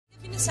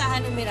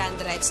pinagsahan ng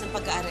Miranda rights ng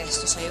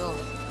pagka-aresto sa'yo.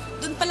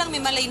 Doon pa lang may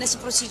malay na sa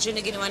procedure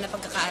na ginawa na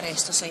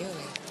pagkaka-aresto sa'yo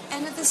eh.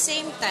 And at the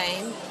same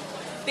time,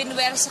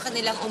 pinwer sa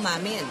kanilang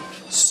umamin.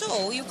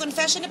 So, yung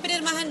confession na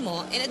pinirmahan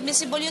mo,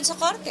 inadmissible yun sa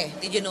korte.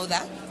 Did you know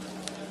that?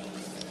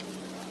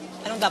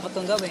 Anong dapat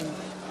kong gawin?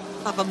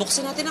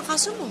 Papabuksin natin ang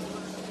kaso mo.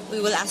 We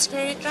will ask for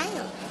a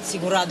retrial.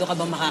 Sigurado ka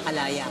bang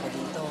makakalaya ako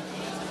dito?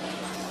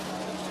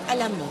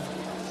 Alam mo,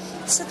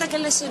 sa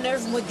tagal na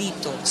sinerve mo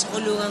dito, sa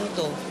kulungang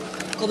to,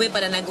 kung may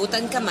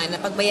pananagutan ka man,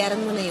 napagbayaran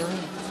mo na yun.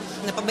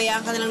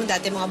 Napabayaan ka na lang ng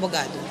dati mga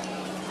abogado.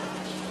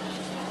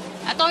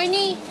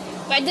 Attorney,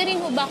 pwede rin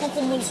mo ba akong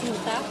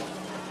kumonsulta?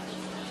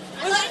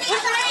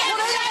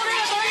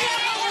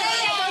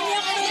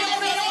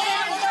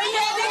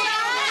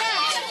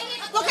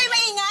 Huwag kayo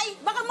maingay!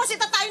 Baka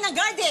masita tayo ng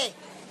guard eh!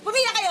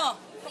 Pumila kayo!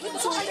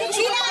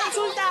 Sila!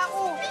 Konsulta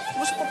ako!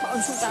 Mas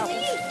pa-konsulta ako.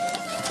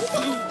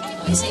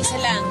 Isa-isa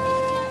lang.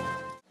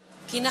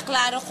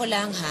 Kinaklaro ko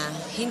lang ha,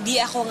 hindi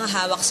ako nga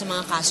hawak sa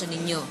mga kaso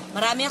ninyo.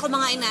 Marami ako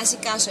mga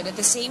inaasikaso at at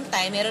the same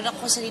time, meron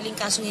ako sariling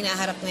kasong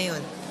hinaharap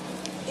ngayon.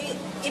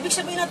 Ibig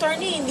sabihin,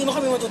 attorney, hindi mo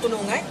kami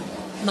matutulungan?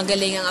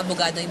 Magaling ang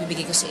abogado ang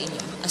ibibigay ko sa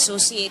inyo.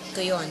 Associate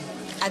ko yon.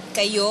 At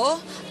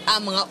kayo,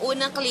 ang mga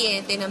unang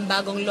kliyente ng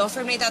bagong law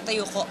firm na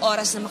itatayo ko,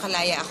 oras na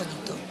makalaya ako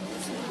dito.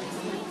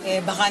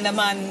 Eh, baka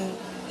naman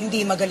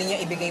hindi magaling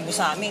yung ibigay mo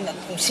sa amin at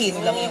kung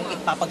sino lang yung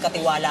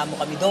ipapagkatiwala mo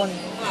kami doon.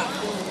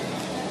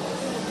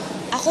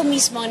 Ako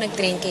mismo ang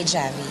nag-train kay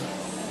Javi.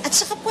 At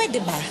saka pwede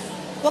ba?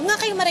 Huwag nga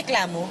kayong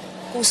mareklamo.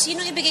 Kung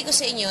sino ibigay ko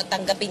sa inyo,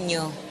 tanggapin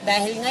nyo.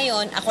 Dahil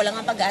ngayon, ako lang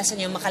ang pag-asa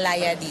nyo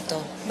makalaya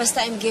dito.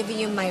 Basta I'm giving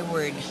you my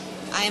word.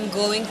 I am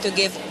going to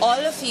give all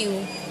of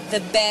you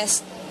the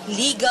best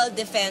legal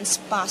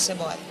defense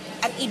possible.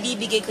 At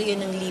ibibigay ko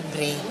yun ng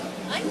libre.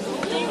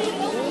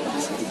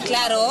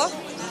 Klaro?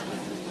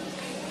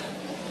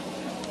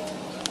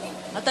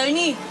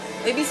 Attorney,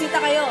 may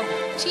bisita kayo.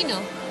 Sino?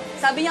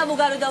 Sabi niya,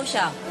 abogado daw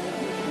siya.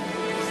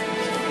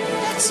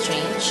 That's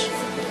strange.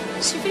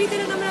 Si Frida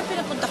na naman ang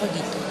pinapunta ko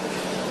dito.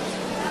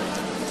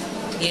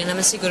 Hindi na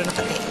naman siguro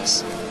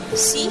nakatiis.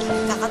 See?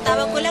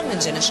 Kakatawag ko lang,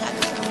 nandiyan na siya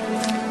agad.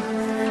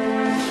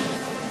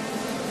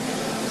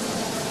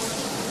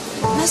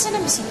 Nasaan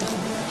ang bisita ko?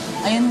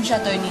 Ayan mo siya,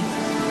 attorney.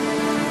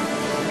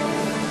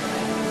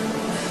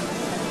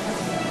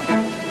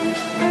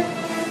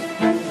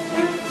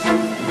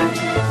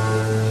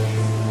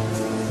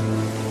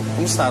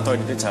 Kumusta,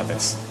 Atty.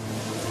 Chavez?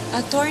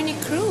 Attorney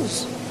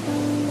Cruz.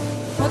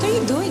 What are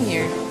you doing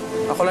here?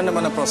 Ako lang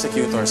naman ang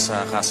prosecutor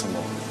sa kaso mo.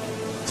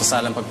 Sa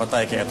salang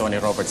pagpatay kay Atty.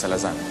 Robert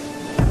Salazar.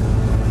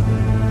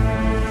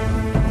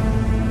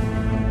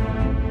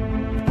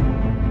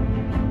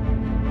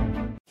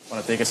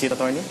 Wanna take a seat,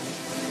 attorney?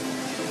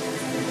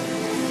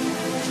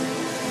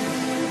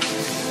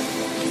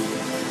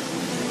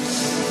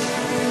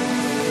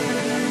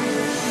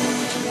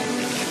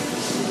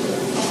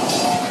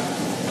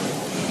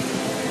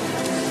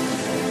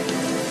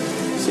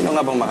 Sino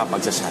nga bang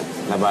makapagsasyad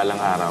na balang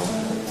araw,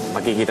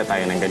 magkikita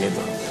tayo ng ganito?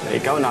 Na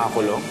ikaw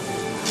nakakulong,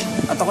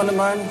 at ako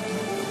naman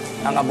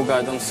ang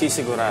abogadong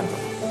sisigurado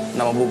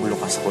na mabubulok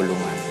ka sa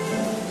kulungan.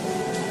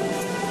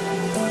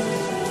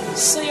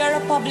 So you're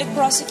a public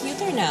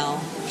prosecutor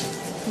now?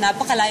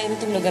 Napakalayo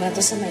nitong lugar na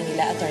to sa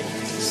Manila, Attorney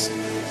Cruz.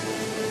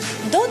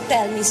 Don't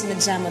tell me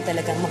sinadya mo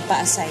talagang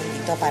magpa-assign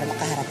dito para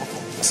makaharap ako.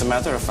 As a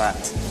matter of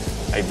fact,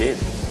 I did.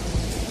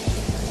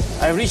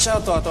 I reached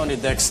out to Atty.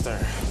 Dexter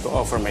to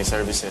offer my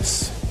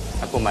services.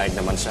 At pumayag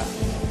naman siya.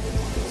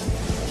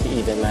 He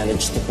even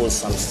managed to pull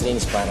some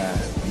strings para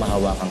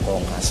mahawakan ko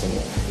ang kaso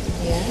mo.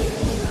 Yeah?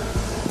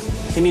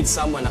 He needs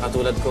someone na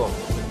katulad ko.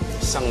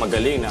 Isang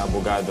magaling na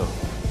abogado.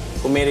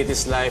 Who made it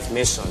his life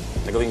mission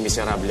na gawing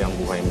miserable ang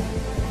buhay mo.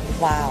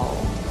 Wow.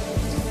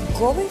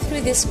 Going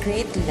through this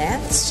great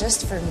lengths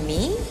just for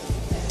me?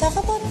 Talk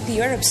about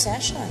pure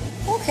obsession.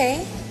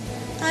 Okay.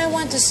 I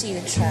want to see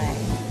you try.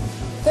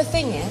 The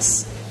thing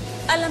is,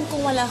 alam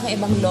kong wala kang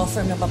ibang law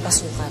firm na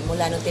papasukan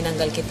mula nung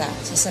tinanggal kita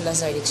sa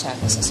Salazar de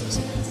Chavez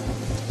Associates.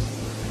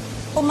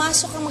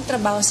 Pumasok kang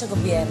magtrabaho sa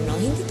gobyerno,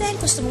 hindi dahil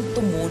gusto mong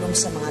tumulong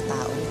sa mga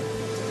tao.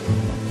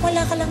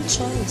 Wala ka lang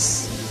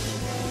choice.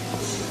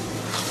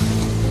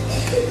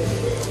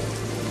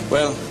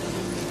 Well,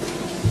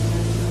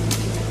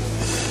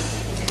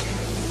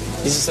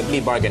 this is a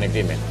plea bargain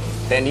agreement.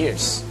 10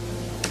 years.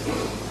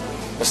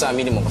 Basta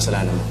aminin mo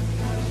kasalanan mo.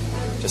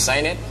 Just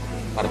sign it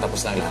para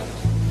tapos na ang lahat.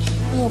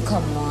 Oh,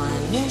 come on.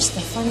 Where's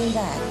the fun in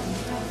that?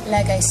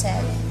 Like I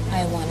said,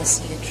 I want to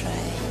see you try.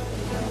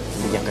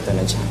 Bigyan kita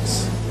ng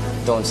chance.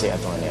 Don't say,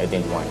 attorney, I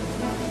didn't want it.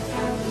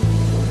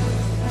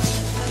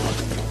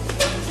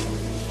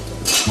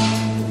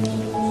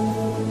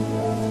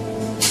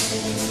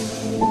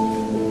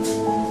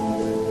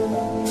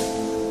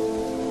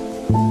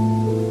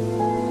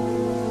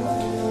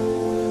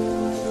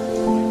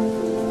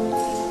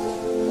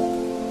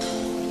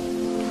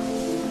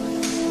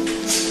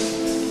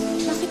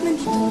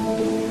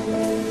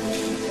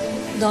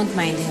 Don't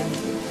mind him.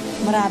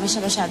 Marami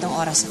siya masyadong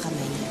oras sa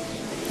kamay niya.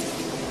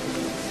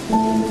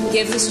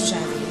 Give this to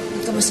Javi.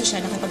 Kamusta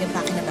siya?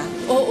 Nakapag-impake na ba?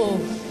 Oo.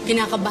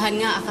 Kinakabahan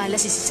nga, akala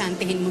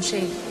sisisantihin mo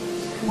siya eh.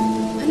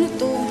 Ano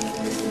to?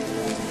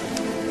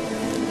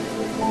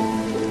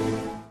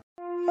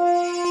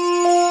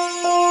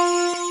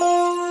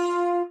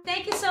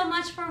 Thank you so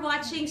much for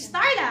watching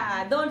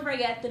Starla. Don't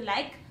forget to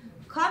like,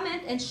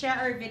 comment, and share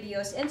our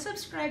videos and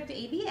subscribe to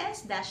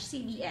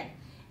ABS-CBN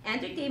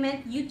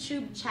Entertainment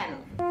YouTube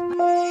channel.